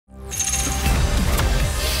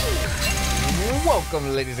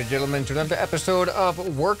Welcome, ladies and gentlemen, to another episode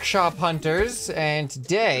of Workshop Hunters, and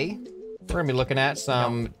today we're gonna be looking at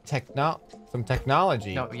some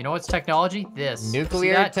technology. No, you know what's technology? This.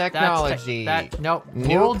 Nuclear technology. No,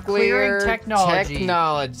 nuclear world-clearing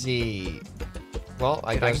technology. Well,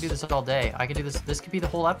 I guess I can do this all day. I can do this. This could be the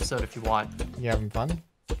whole episode if you want. You having fun?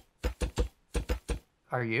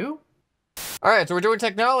 Are you? All right, so we're doing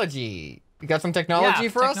technology. You got some technology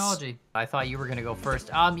for technology. I thought you were gonna go first.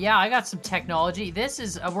 Yeah, I got some technology. This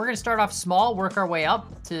is we're gonna start off small, work our way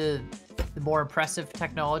up to the more impressive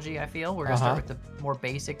technology. I feel we're gonna start with the more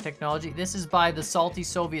basic technology. This is by the Salty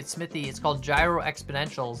Soviet Smithy. It's called Gyro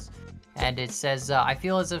Exponentials, and it says, "I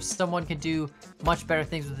feel as if someone could do much better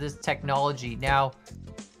things with this technology." Now,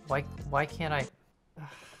 why can't I?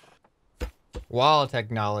 Wall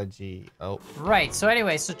technology. Oh. Right. So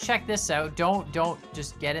anyway, so check this out. Don't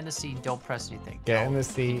just get in the seat. Don't press anything. Get in the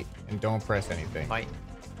seat and don't press anything. You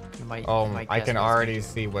might. I can already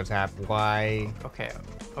see what's happening. Why? Okay.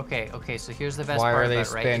 So here's the best Why part are they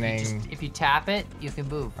about it, right? spinning? If you tap it, you can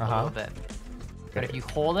move a little bit. But if you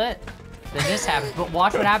hold it, then this happens. But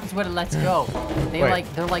watch what happens when it lets go. They're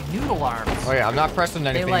like noodle arms. Oh yeah, I'm not pressing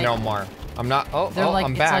anything no more. I'm not.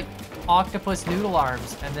 I'm back. It's like octopus noodle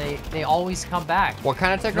arms, and they always come back. What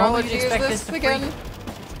kind of technology is this again?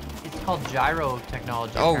 It's called gyro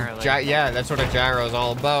technology. Oh, apparently. Yeah, that's what a gyro is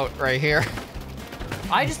all about right here.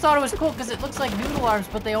 I just thought it was cool because it looks like noodle arms,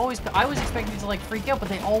 but I was expecting to like freak out, but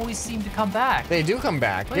they always seem to come back. They do come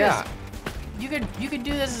back, Look yeah. You can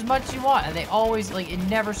do this as much as you want, and they always it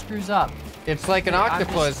never screws up. It's like an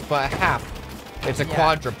octopus, but half. It's a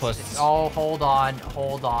quadrupus. Oh, hold on,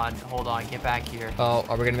 get back here. Oh,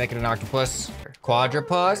 are we gonna make it an octopus?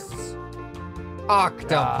 Quadrupus?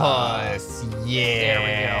 Octopus. Yeah. There we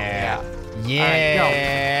go.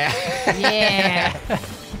 Yeah. All right, go.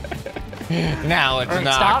 Yeah. Now it's an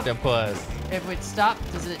octopus. If it stop,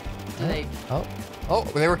 do they? Oh,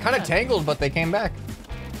 they were kind of tangled, but they came back.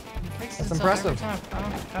 That's impressive. I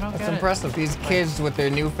don't get That's impressive. These kids with their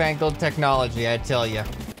newfangled technology, I tell you.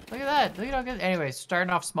 Look at that. Look at how good. Anyways,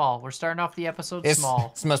 starting off small. We're starting off the episode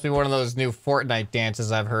small. This must be one of those new Fortnite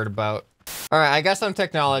dances I've heard about. All right, I got some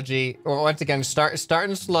technology. Once again,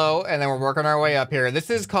 starting slow, and then we're working our way up here. This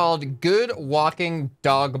is called Good Walking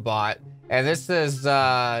Dog Bot, and this is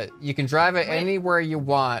you can drive it anywhere you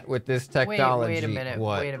want with this technology. Wait a minute.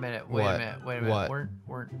 What? Wait a minute. What?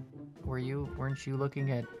 Weren't you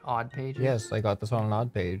looking at odd pages? Yes, I got this on an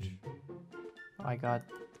odd page. I got.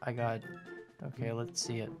 Okay, let's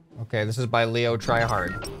see it. Okay, this is by Leo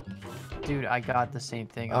Tryhard. Dude, I got the same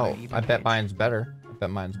thing. Oh, I bet mine's better.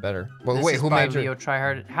 Well, wait, who made Leo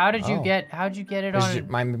Tryhard? How'd you get it on?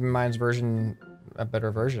 Mine's version a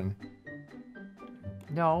better version?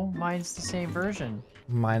 No, mine's the same version.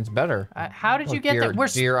 Mine's better. How did you get that? We're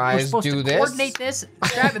supposed to coordinate this.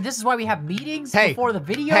 This is why we have meetings before the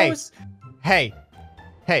videos. Hey!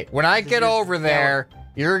 When I get over there,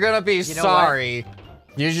 you're gonna be sorry.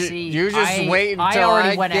 You just wait until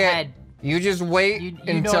You just wait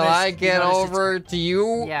until I get over to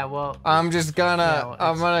you. Yeah, well. I'm just gonna.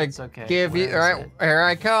 I'm gonna give you. All right, here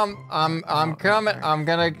I come. I'm coming. I'm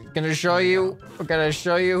gonna show you. I'm gonna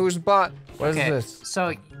show you who's bot. What is this?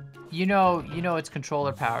 So, you know it's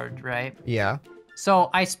controller powered, right? Yeah. So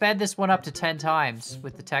I sped this one up to 10 times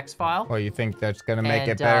with the text file. Well, you think that's gonna make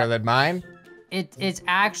it better than mine? It's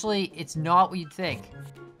not what you'd think.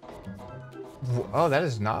 Oh, that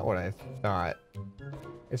is not what I thought.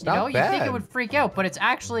 It's not bad. You think it would freak out, but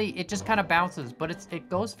it just kind of bounces, but it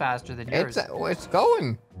goes faster than yours. It's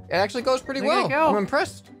going. It actually goes pretty well. I'm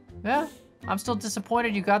impressed. Yeah. I'm still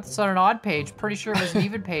disappointed you got this on an odd page. Pretty sure it was an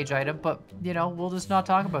even page item, but we'll just not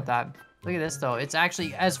talk about that. Look at this though. It's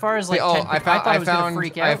actually as far as like. I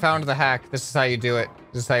found the hack. This is how you do it.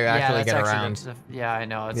 This is how you actually get around. Yeah, I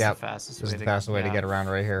know. It's the fastest way. This is the fastest way to get around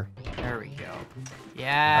right here. There we go.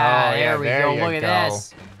 Yeah. There we go. Look at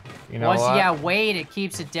this. You know what? Weight, it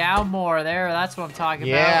keeps it down more. That's what I'm talking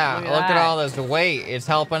about. Yeah, look at all this weight. It's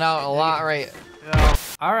helping out a lot, right?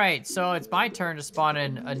 All right, so it's my turn to spawn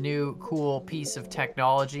in a new cool piece of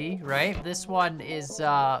technology, right? This one is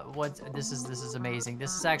this is amazing.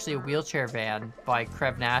 This is actually a wheelchair van by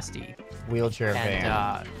Crev Nasty. Wheelchair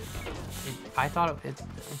van. I thought it's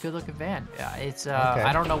a good looking van. It's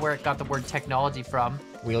I don't know where it got the word technology from.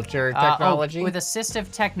 Wheelchair technology? With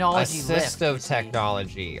assistive technology. Assistive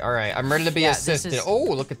technology. All right, I'm ready to be assisted. Oh,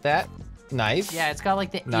 look at that. Nice. Yeah, it's got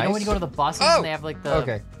like the, you know when you go to the buses and they have like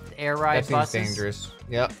the air ride buses? That seems dangerous.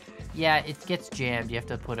 Yep. Yeah, it gets jammed. You have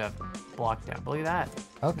to put a block down. But look at that.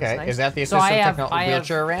 Okay, nice. is that the assistive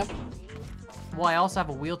wheelchair ramp? well, I also have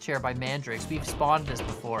a wheelchair by Mandrakes. We've spawned this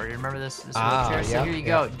before. You remember this Ah, wheelchair? So yep, here you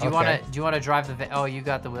go. yep, Do you wanna drive the van? Oh, you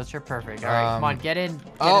got the wheelchair. Perfect. All right, come on, get in. Get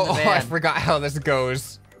in the van. I forgot how this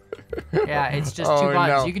goes. Yeah, it's just Oh, 2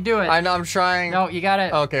 buttons. no. You can do it. I know. I'm trying. No, you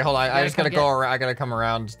gotta. Okay, hold on. I just gotta go around. I gotta come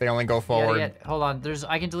around. They only go forward. Hold on.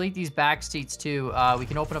 I can delete these back seats too. We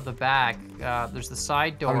can open up the back. There's the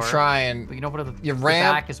side door. I'm trying. We can open up the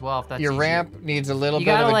ramp, back as well if that's Your easier. ramp needs a little bit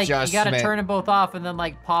of adjustment. You gotta turn them both off and then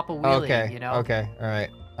like pop a wheelie. Okay. You know. Okay. All right.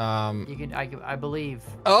 You can. I believe.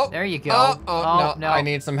 Oh. There you go. Oh, no. I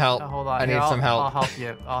need some help. Oh, hold on. I need some help. I'll help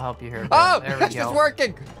you. I'll help you here. Oh, there we it's go.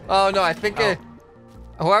 working. Oh no, I think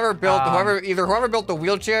whoever built the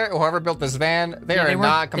wheelchair, or whoever built this van, they are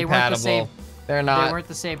not compatible. They're not. They weren't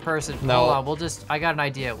the same person. No. Hold on. I got an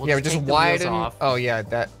idea. We'll just take the widen. wheels off. Oh yeah,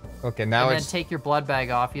 that. Okay, now and it's. then take your blood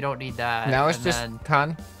bag off. You don't need that. Now it's just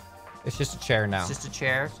It's just a chair now. It's just a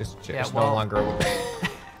chair. It's just a chair. Yeah, it's no longer.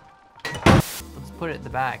 Let's put it in the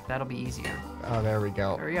back. That'll be easier. Oh, there we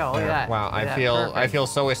go. There we go. Look at that. Wow, I feel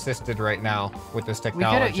so assisted right now with this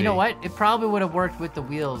technology. We could, you know what? It probably would have worked with the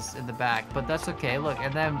wheels in the back, but that's okay. Look,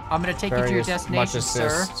 and then I'm gonna take you to your destination,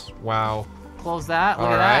 sir. Wow. Close that. Look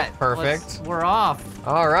at that. Perfect. We're off.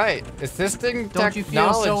 All right, assisting Don't technology. you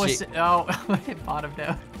feel so? Oh, it bottomed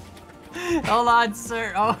out. Hold on,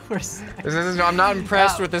 sir. Oh, we're stuck. I'm not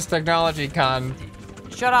impressed with this technology, Con.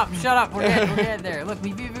 Shut up! We're getting there. Look,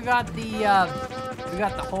 we've even got the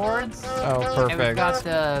horns. Oh, perfect. And we've got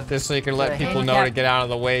the. Just so you can let people know to get out of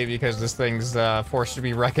the way because this thing's forced to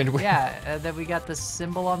be reckoned with. Yeah, and then we got the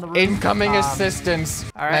symbol on the roof. Incoming assistance.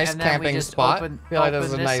 All right, nice and then camping we just spot. Open, feel like this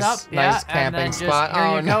is a nice camping spot.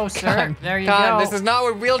 Here you go, sir. There you go. This is not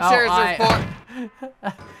what wheelchairs are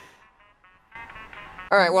for.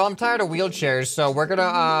 All right, well, I'm tired of wheelchairs, so we're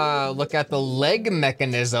gonna look at the leg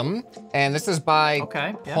mechanism, and this is by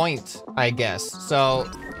point, I guess.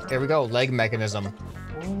 So here we go, leg mechanism.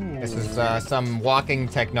 Ooh. This is some walking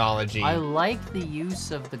technology. I like the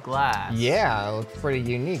use of the glass. Yeah, it looks pretty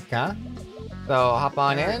unique, huh? So hop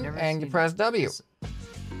on in, and you press W.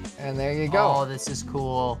 And there you go. Oh, this is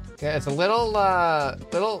cool. Yeah, it's a little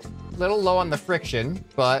low on the friction,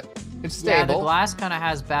 but it's stable. Yeah, the glass kind of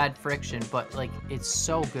has bad friction, but like it's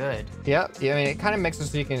so good. Yep. Yeah, I mean, it kind of makes it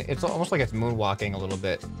so you can. It's almost like it's moonwalking a little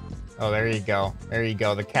bit. Oh, there you go. There you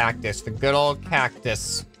go. The cactus, the good old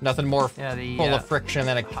cactus. Nothing more full of friction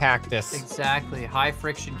than a cactus. Exactly. High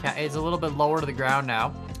friction. It's a little bit lower to the ground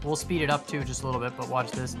now. We'll speed it up too, just a little bit. But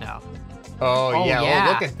watch this now. Oh yeah.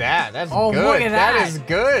 Oh, look at that. That's good. Look at that. That is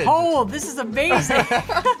good. Oh, this is amazing.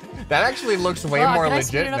 That actually looks way more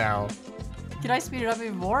legit now. Can I speed it up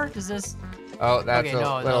even more? Does this? Oh, that's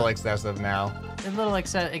a little excessive now.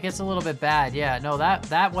 It gets a little bit bad. Yeah, no,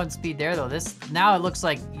 that one speed there though. Now it looks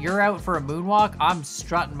like you're out for a moonwalk. I'm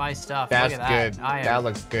strutting my stuff. That's Look at good. That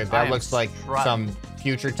looks good. That looks like some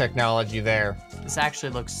future technology there. This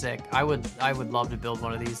actually looks sick. I would love to build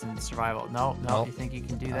one of these in survival. No, you think you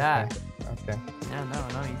can do that? Okay. Yeah,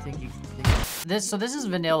 no, you think you can. This is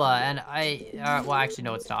vanilla, and well, actually,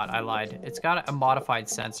 no, it's not. I lied. It's got a modified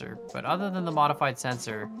sensor, but other than the modified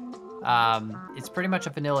sensor, it's pretty much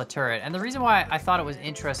a vanilla turret. And the reason why I thought it was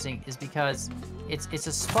interesting is because it's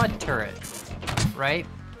a spud turret, right?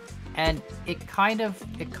 And it kind of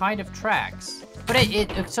tracks. But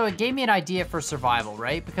so it gave me an idea for survival,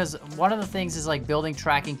 right? Because one of the things is like building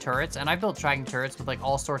tracking turrets, and I built tracking turrets with like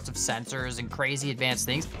all sorts of sensors and crazy advanced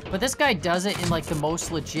things. But this guy does it in like the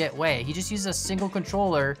most legit way. He just uses a single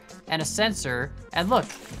controller and a sensor, and look,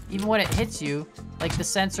 even when it hits you, like the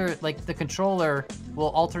sensor, like the controller will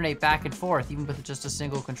alternate back and forth, even with just a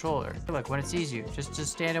single controller. Look, when it sees you, just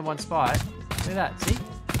stand in one spot. Look at that, see?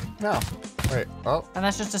 No, wait, oh. And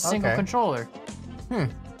that's just a single controller. Hmm.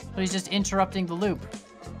 So he's just interrupting the loop.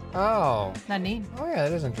 Oh. Isn't that neat? Oh yeah,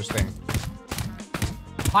 that is interesting.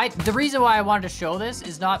 The reason why I wanted to show this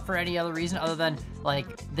is not for any other reason other than, like,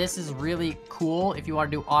 this is really cool if you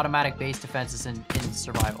want to do automatic base defenses in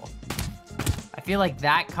survival. I feel like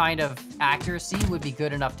that kind of accuracy would be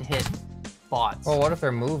good enough to hit bots. Well, what if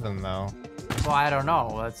they're moving though? Well, I don't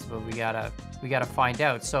know. That's what we gotta find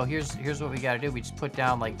out. So here's what we gotta do. We just put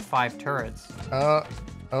down like 5 turrets.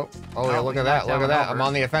 Oh, yeah, look at that, look at that. I'm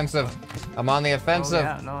on the offensive. I'm on the offensive. Oh,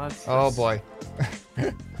 yeah, no, that's... Oh, boy.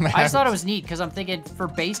 I just thought it was neat, because I'm thinking for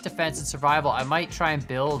base defense and survival, I might try and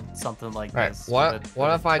build something like this. What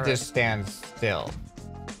if I just stand still?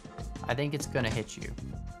 I think it's going to hit you.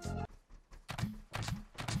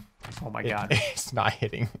 Oh, my God. It's not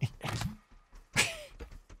hitting me.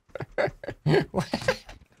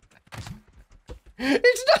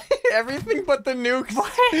 It's not everything but the nukes.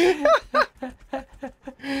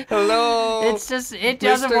 Hello. It's just, it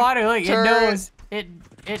doesn't want to. Look, it knows. It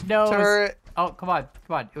knows. Turret. Oh, come on,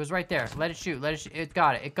 come on. It was right there. Let it shoot. Let it shoot. It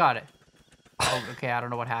got it. It got it. Oh, okay. I don't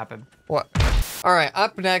know what happened. What? All right.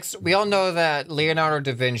 Up next, we all know that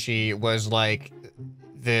Leonardo da Vinci was like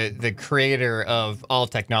the creator of all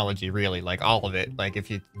technology, really, like all of it. Like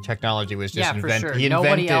if technology was just invented. Sure.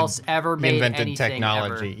 Nobody else ever made anything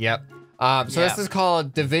technology. Ever. Yep. So this is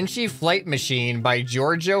called Da Vinci Flight Machine by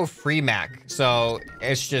Giorgio Frimac. So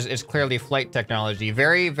it's clearly flight technology.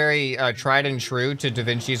 Very, very tried and true to Da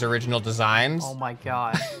Vinci's original designs. Oh my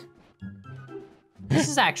God. This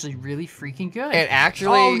is actually really freaking good. It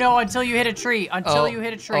actually... Oh no, until you hit a tree. Until you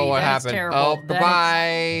hit a tree. Oh, what That's happened? terrible. Oh,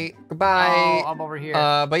 goodbye. Goodbye. Oh, I'm over here.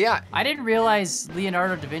 But yeah. I didn't realize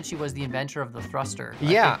Leonardo da Vinci was the inventor of the thruster.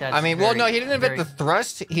 Yeah, I mean, well, no, he didn't invent the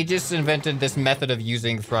thrust. He just invented this method of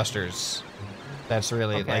using thrusters. That's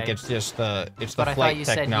really like it's the flight technology. But I thought you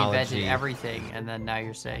said he invented everything, and then now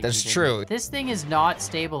you're saying that's true. This thing is not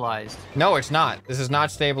stabilized. No, it's not. This is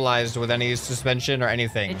not stabilized with any suspension or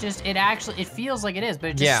anything. It feels like it is, but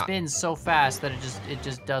it just spins so fast that it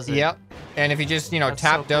just doesn't. Yep. And if you just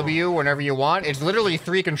tap W whenever you want, it's literally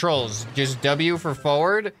 3 controls. Just W for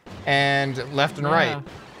forward and left and right.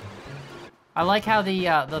 I like how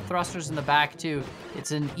the thrusters in the back too.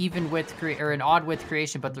 It's an even width or an odd width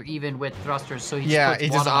creation, but they're even width thrusters. So he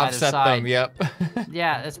just offset them. Yep.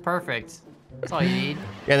 Yeah, that's perfect. That's all you need.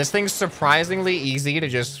 Yeah, this thing's surprisingly easy to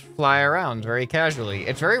just fly around very casually.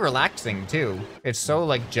 It's very relaxing too. It's so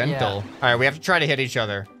like gentle. All right, we have to try to hit each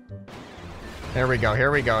other. There we go.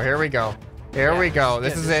 Here we go. Here we go. Here we go.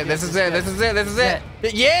 This is it. This is it. This is it. This is it.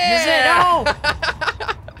 Yeah. This is it.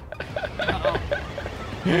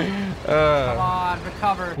 Come on,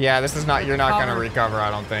 recover. Yeah, this is not. You're not gonna recover.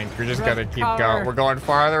 I don't think. You're just gonna keep going. We're going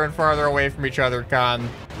farther and farther away from each other, Con.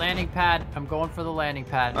 Landing pad. I'm going for the landing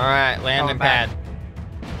pad. All right, landing pad.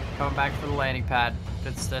 Coming back for the landing pad.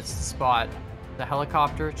 That's the spot. The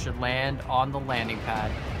helicopter should land on the landing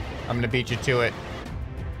pad. I'm gonna beat you to it.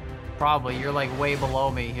 Probably. You're like way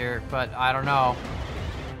below me here, but I don't know.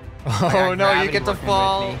 Oh no, you get to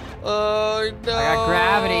fall. Oh no. I got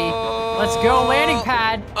gravity. Let's go, landing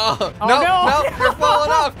pad. Oh no, you're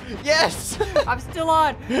falling off. Yes. I'm still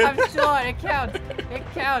on. I'm still on. It counts. It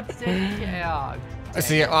counts.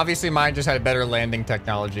 See, obviously mine just had better landing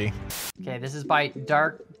technology. Okay, this is by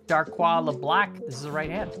Darkwa LeBlack. This is the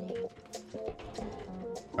right hand.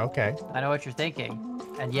 Okay. I know what you're thinking.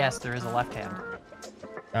 And yes, there is a left hand.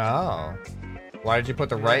 Oh. Why did you put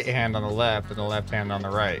the right hand on the left and the left hand on the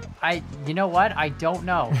right? You know what? I don't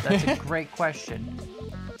know. That's a great question.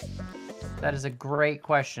 That is a great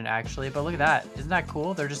question, actually. But look at that. Isn't that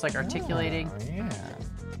cool? They're just like articulating. Oh, yeah.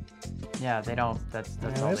 Yeah, they don't. That's all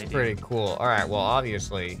they do. That's pretty cool. All right. Well,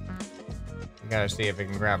 obviously, we gotta see if it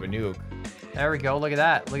can grab a nuke. There we go. Look at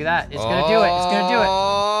that. Look at that. It's gonna do it. It's gonna do it.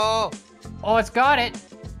 Oh, it's got it.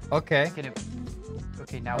 Okay.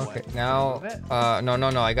 Okay, now what? Okay, now,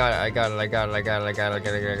 no, I got it. I got it. Okay,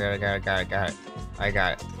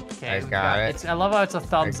 I got it. I love how it's a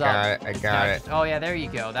thumbs up. I got it. Oh yeah, there you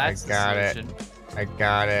go. That's the solution. I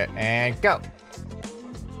got it, and go.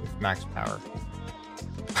 It's max power.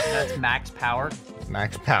 That's max power?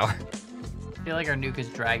 Max power. I feel like our nuke is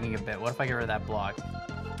dragging a bit. What if I get rid of that block?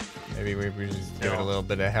 Maybe we just give it a little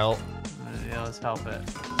bit of help. Yeah, let's help it.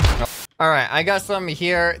 All right, I got some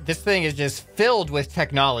here. This thing is just filled with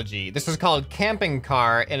technology. This is called Camping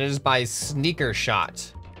Car, and it is by Sneaker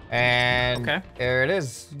Shot. And there it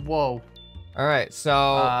is. Whoa. All right,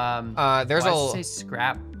 so there's why does it say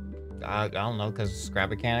scrap? I don't know, because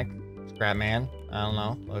Scrap Mechanic, ScrapMan. I don't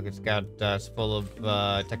know. Look, it's got it's full of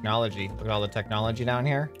technology. Look at all the technology down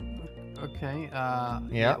here. Okay.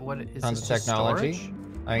 Yeah. What is tons of technology. Storage?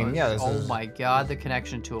 I mean, yeah, this is... Oh my God, the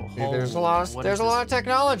connection tool. There's a lot of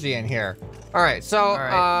technology in here. All right, so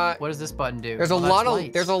what does this button do? There's a lot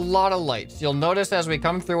of lights. You'll notice as we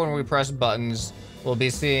come through when we press buttons, we'll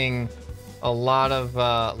be seeing a lot of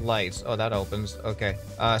lights. Oh, that opens. Okay.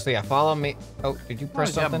 So yeah, follow me. Oh, did you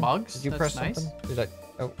press something? Mugs? Did you press something? Did I?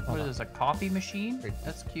 Oh, what is this? A coffee machine?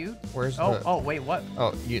 That's cute. Where's oh, wait, what?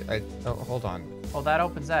 Oh, hold on. Oh, that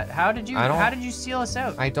opens that. How did you seal us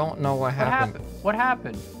out? I don't know what happened. What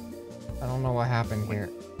happened? I don't know what happened here.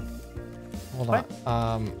 Hold on.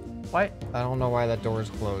 What? I don't know why that door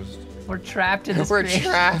is closed. We're trapped in this. We're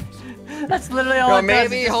trapped. That's literally all it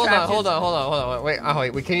does. Maybe hold on.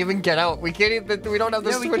 Wait, we can't even get out. We can't even. We don't have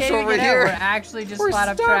the switch over here. here. We're actually just flat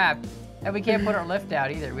up trapped. And we can't put our lift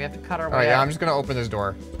out either. We have to cut our way out. Yeah, I'm just gonna open this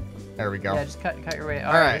door. There we go. Yeah, just cut your way.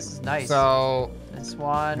 All right, this is nice. So this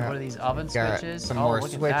one, what are these oven switches? Some more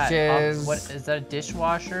switches. What is that? A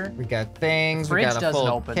dishwasher? We got things. We got a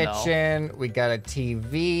full kitchen. We got a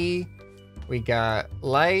TV. We got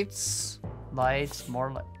lights. Lights,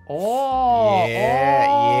 more. Oh,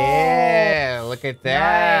 yeah. Look at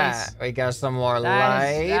that. Nice. We got some more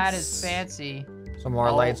lights. That is fancy. Some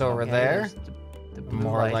more lights over there. The blue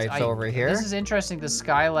More lights over here. This is interesting. The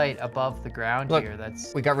skylight above the ground here.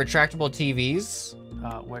 That's. We got retractable TVs.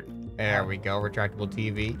 What? There we go. Retractable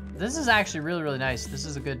TV. This is actually really, really nice. This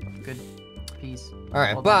is a good piece. All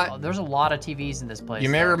right, but there's a lot of TVs in this place. You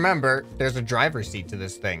may remember there's a driver's seat to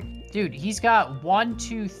this thing. Dude, he's got 1,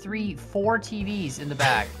 2, 3, 4 TVs in the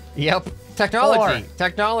back. Yep. Technology.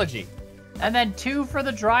 Technology. And then 2 for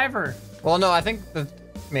the driver. Well, no, I think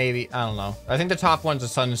maybe, I don't know. I think the top one's a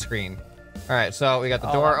sunscreen. All right, so we got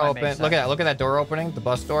the door open. Look at that. Look at that door opening. The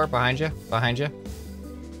bus door behind you. Behind you.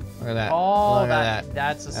 Look at that. Oh, Look at that.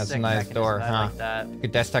 That's a nice mechanism. door, I huh? like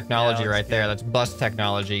that. That's technology right there. That's bus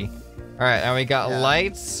technology. All right, and we got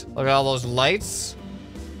lights. Look at all those lights.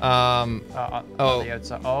 On the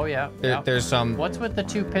outside. Oh, yeah. There's some. What's with the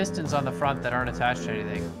 2 pistons on the front that aren't attached to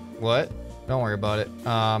anything? What? Don't worry about it.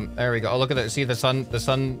 There we go. Oh, look at that. See the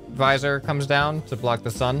sun visor comes down to block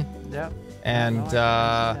the sun. Yep.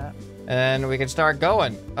 And we can start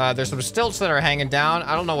going. There's some stilts that are hanging down.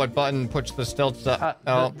 I don't know what button puts the stilts up.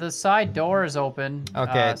 The side door is open.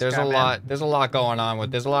 Okay, there's a lot. There's a lot going on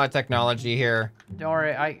with. There's a lot of technology here. Don't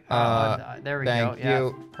worry. There we go. Thank you.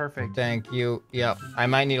 Yeah, perfect. Thank you. Yep. I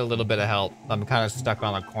might need a little bit of help. I'm kind of stuck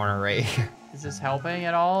on a corner right here. Is this helping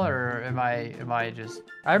at all, or am I just?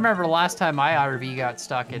 I remember last time my RV got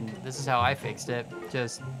stuck, and this is how I fixed it.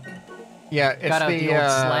 Just. Yeah, it's got out the old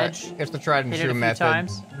sledge. It's the tried and true method.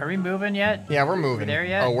 Times. Are we moving yet? Yeah, we're moving. Are we there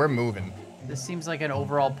yet? Oh, we're moving. This seems like an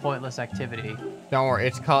overall pointless activity. Don't worry,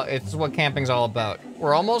 it's what camping's all about.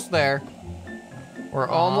 We're almost there. We're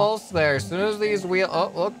almost there. As soon as these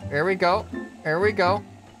look, here we go. Here we go.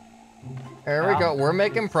 There we go. We're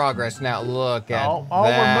making progress now. Look at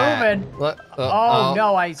that. We're moving. Look,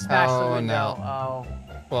 no, I smashed the window. No. Oh.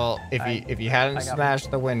 Well, if you hadn't smashed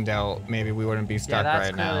the window, maybe we wouldn't be stuck right now. Yeah,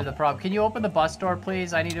 that's clearly the problem. Can you open the bus door,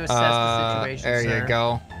 please? I need to assess the situation, there sir. You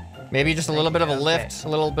go. Maybe just a little bit of a lift. A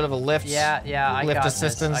little bit of a lift. Yeah, I got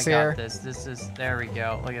assistance this. I here. got this. This is. There we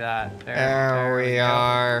go. Look at that. There we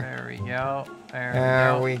are. There we go.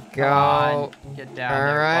 There we go. Come on, get down all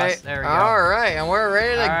there, right. bus. There we go. All right, and we're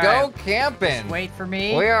ready to go camping. Just wait for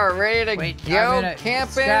me. We are ready to go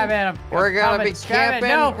camping. We're gonna be camping.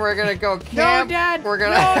 No. We're gonna go camp. No, Dad. We're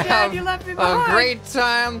gonna have a great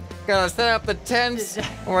time. Gonna set up the tents.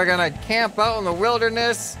 We're gonna camp out in the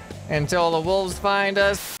wilderness until the wolves find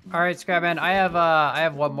us. All right, ScrapMan. I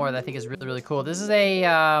have one more that I think is really, really cool. This is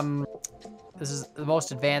this is the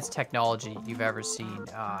most advanced technology you've ever seen.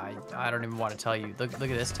 I don't even want to tell you. Look at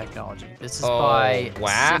this technology. This is by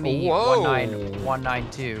Simi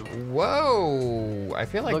 19192. Whoa! I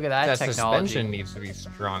feel like look at that technology. Suspension needs to be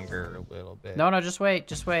stronger a little bit. No, just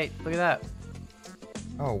wait. Look at that.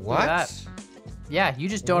 Oh, what? Look at that. Yeah, you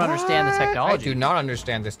just don't understand the technology. I do not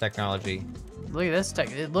understand this technology. Look at this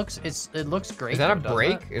tech. It looks great. Is that a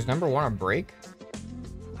brake? Is number 1 a brake?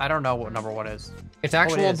 I don't know what number 1 is. It's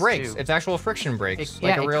actual brakes. It's actual friction brakes,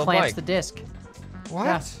 like a real bike. It clamps the disc. What?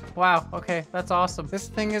 Yeah. Wow. Okay, that's awesome. This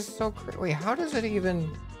thing is so crazy. Wait, how does it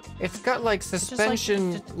even? It's got like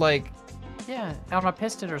suspension, like. Yeah, on a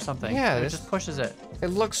piston or something. Yeah, it just pushes it.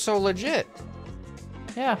 It looks so legit.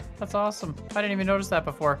 Yeah, that's awesome. I didn't even notice that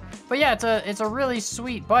before. But yeah, it's a really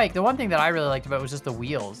sweet bike. The one thing that I really liked about it was just the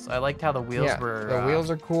wheels. I liked how the wheels were. The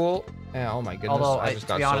wheels are cool. Yeah, oh my goodness. Although, I just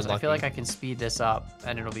got to be honest, so lucky. I feel like I can speed this up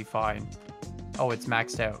and it'll be fine. Oh, it's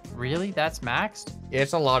maxed out. Really? That's maxed?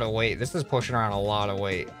 It's a lot of weight. This is pushing around a lot of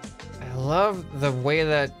weight. I love the way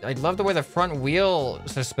the front wheel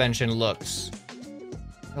suspension looks.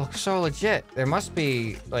 It looks so legit. There must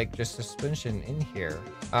be like just suspension in here.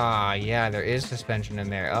 Ah, yeah, there is suspension in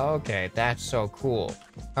there. Okay, that's so cool.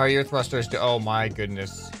 How are your thrusters oh my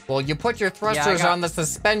goodness. Well, you put your thrusters on the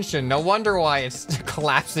suspension. No wonder why it's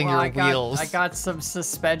collapsing your wheels. I got some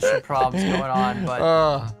suspension problems going on,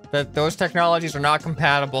 but... those technologies are not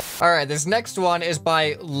compatible. All right, this next one is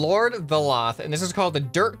by Lord Veloth, and this is called the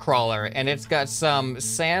Dirt Crawler, and it's got some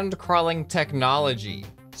sand crawling technology.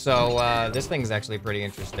 So this thing's actually pretty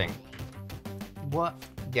interesting. What?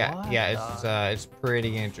 Yeah, it's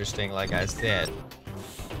pretty interesting, like I said.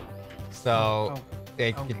 So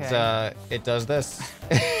it does this.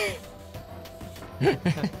 Isn't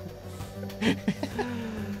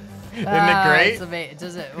it great? It's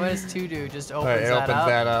amazing. What does 2 do? Just opens it opens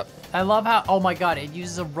that up. I love how, oh my god, it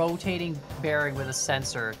uses a rotating bearing with a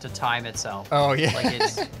sensor to time itself. Oh yeah.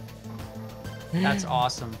 Like that's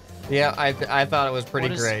awesome. Yeah, I thought it was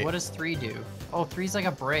pretty great. What does 3 do? Oh, 3's like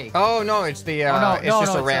a brake. Oh no, it's the it's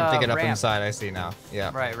just a ramp to get up inside. I see now.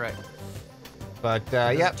 Yeah. Right. But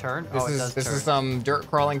Does it yep, turn? this Oh, it is does this turn. is some dirt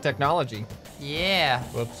crawling technology. Yeah.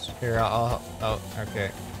 Whoops. Here, oh, okay.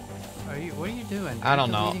 What are you doing? I don't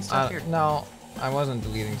You're know. deleting stuff here? No, I wasn't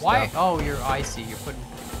deleting Why? stuff. Oh, I see. You're putting.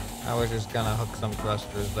 I was just gonna hook some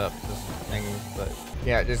thrusters up to some things, but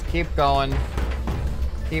yeah, just keep going.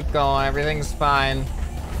 Keep going. Everything's fine.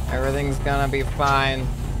 Everything's gonna be fine.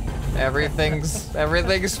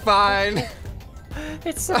 Everything's fine.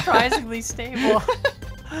 It's surprisingly stable.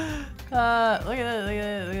 Look at that! Look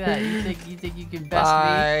at that! You think you can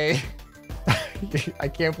best me? I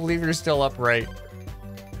can't believe you're still upright.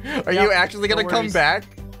 Are you actually gonna come back?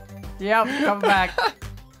 Yep, coming back.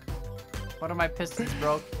 One of my pistons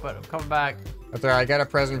broke, but I'm coming back. That's alright. I got a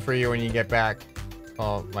present for you when you get back.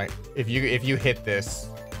 Oh my! If you hit this,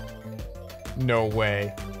 no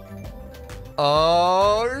way.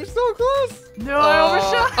 Oh, you're so close. No, I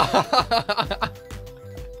overshot.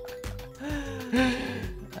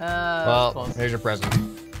 Well, close. here's your present.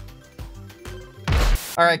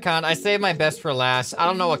 All right, Con, I saved my best for last. I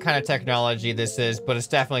don't know what kind of technology this is, but it's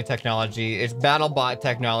definitely technology. It's BattleBot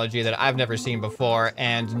technology that I've never seen before,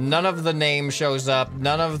 and none of the name shows up,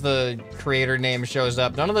 none of the creator name shows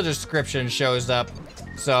up, none of the description shows up.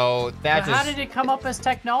 So that How did it come up as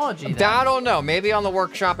technology then? I don't know. Maybe on the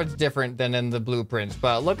workshop it's different than in the blueprints,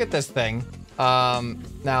 but look at this thing.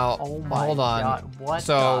 Now, Oh my hold on. God, what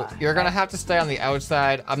So the you're gonna heck? have to stay on the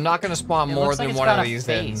outside. I'm not gonna spawn It more looks like than it's one got of a these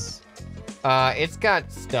face. in. It's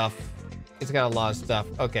got stuff. It's got a lot of stuff.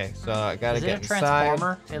 Okay, so I gotta Is it get a inside.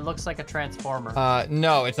 transformer? It looks like a transformer.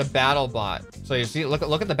 No, it's a battle bot. So you see, look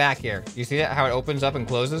at the back here. You see that, how it opens up and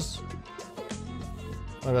closes?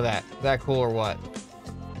 Look at that. Is that cool or what?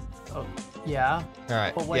 Oh, yeah. All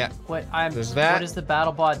right, But what, yeah. There's that. What is the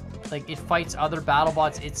BattleBot? Like, it fights other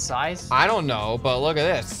BattleBots its size? I don't know, but look at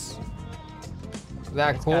this. Is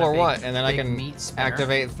that It's cool got a or big- what? And then I big can meat spinner.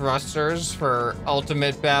 activate thrusters for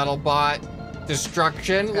ultimate battle bot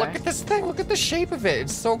destruction. Okay. Look at this thing. Look at the shape of it.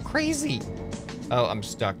 It's so crazy. Oh, I'm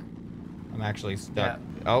stuck. I'm actually stuck.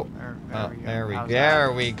 Yeah. Oh, There we go. How's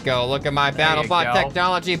there we go. Look at my There battle you bot go.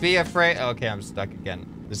 technology. Be afraid. Okay, I'm stuck again.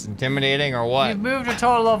 This is intimidating or what? You've moved a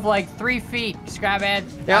total of like 3 feet, ScrapMan.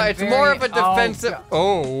 Yeah, I'm it's more of a very- defensive.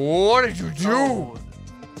 Oh, Oh, what did you do? oh.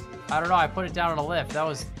 I don't know. I put it down on a lift.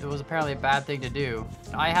 It was apparently a bad thing to do.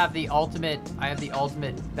 I have the ultimate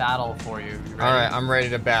battle for you. You ready? All right, I'm ready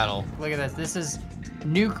to battle. Look at this. This is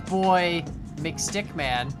Nuke Boy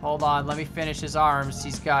McStickman. Hold on, let me finish his arms.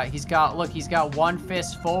 He's got one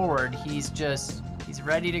fist forward. He's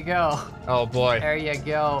ready to go. Oh boy. There you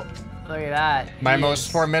go. Look at that. My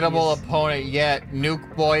most formidable opponent yet,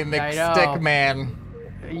 Nuke Boy I know. McStickman.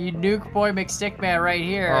 You Nuke Boy McStickman right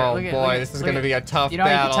here. Oh Look at, boy, look this is look gonna at- be a tough You know how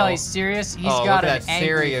you battle. can tell he's serious? He's Oh, got look an at that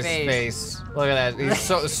angry serious face. Look at that. He's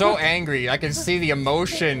so angry. I can see the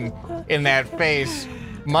emotion in that face.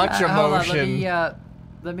 Much Hold on, emotion.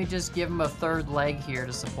 let me just give him a third leg here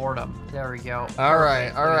to support him. There we go. All right,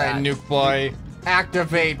 Perfect. all Look right, at that. Nuke Boy.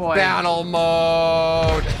 Activate Nuke Boy. battle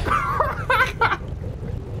mode.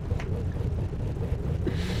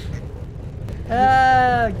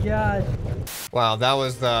 Oh god. Wow, that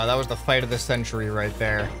was the fight of the century right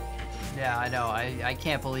there. Yeah, I know. I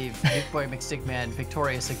can't believe Nuke Boy McStickman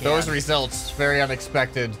victorious again. Those results very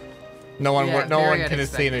unexpected. No one Yeah, no one very could have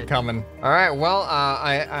seen it unexpected. coming. All right, well,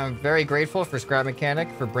 I'm very grateful for Scrap Mechanic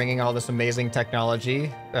for bringing all this amazing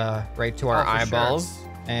technology right to our Oh, for sure. eyeballs,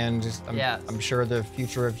 and just, Yes. I'm sure the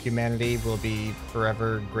future of humanity will be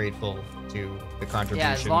forever grateful to the Yeah,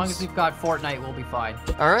 contributions. as long as we've got Fortnite, we'll be fine.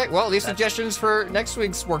 All right, well, these That's- suggestions for next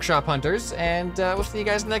week's Workshop Hunters, and we'll see you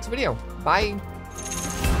guys in the next video. Bye.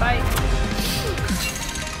 Bye.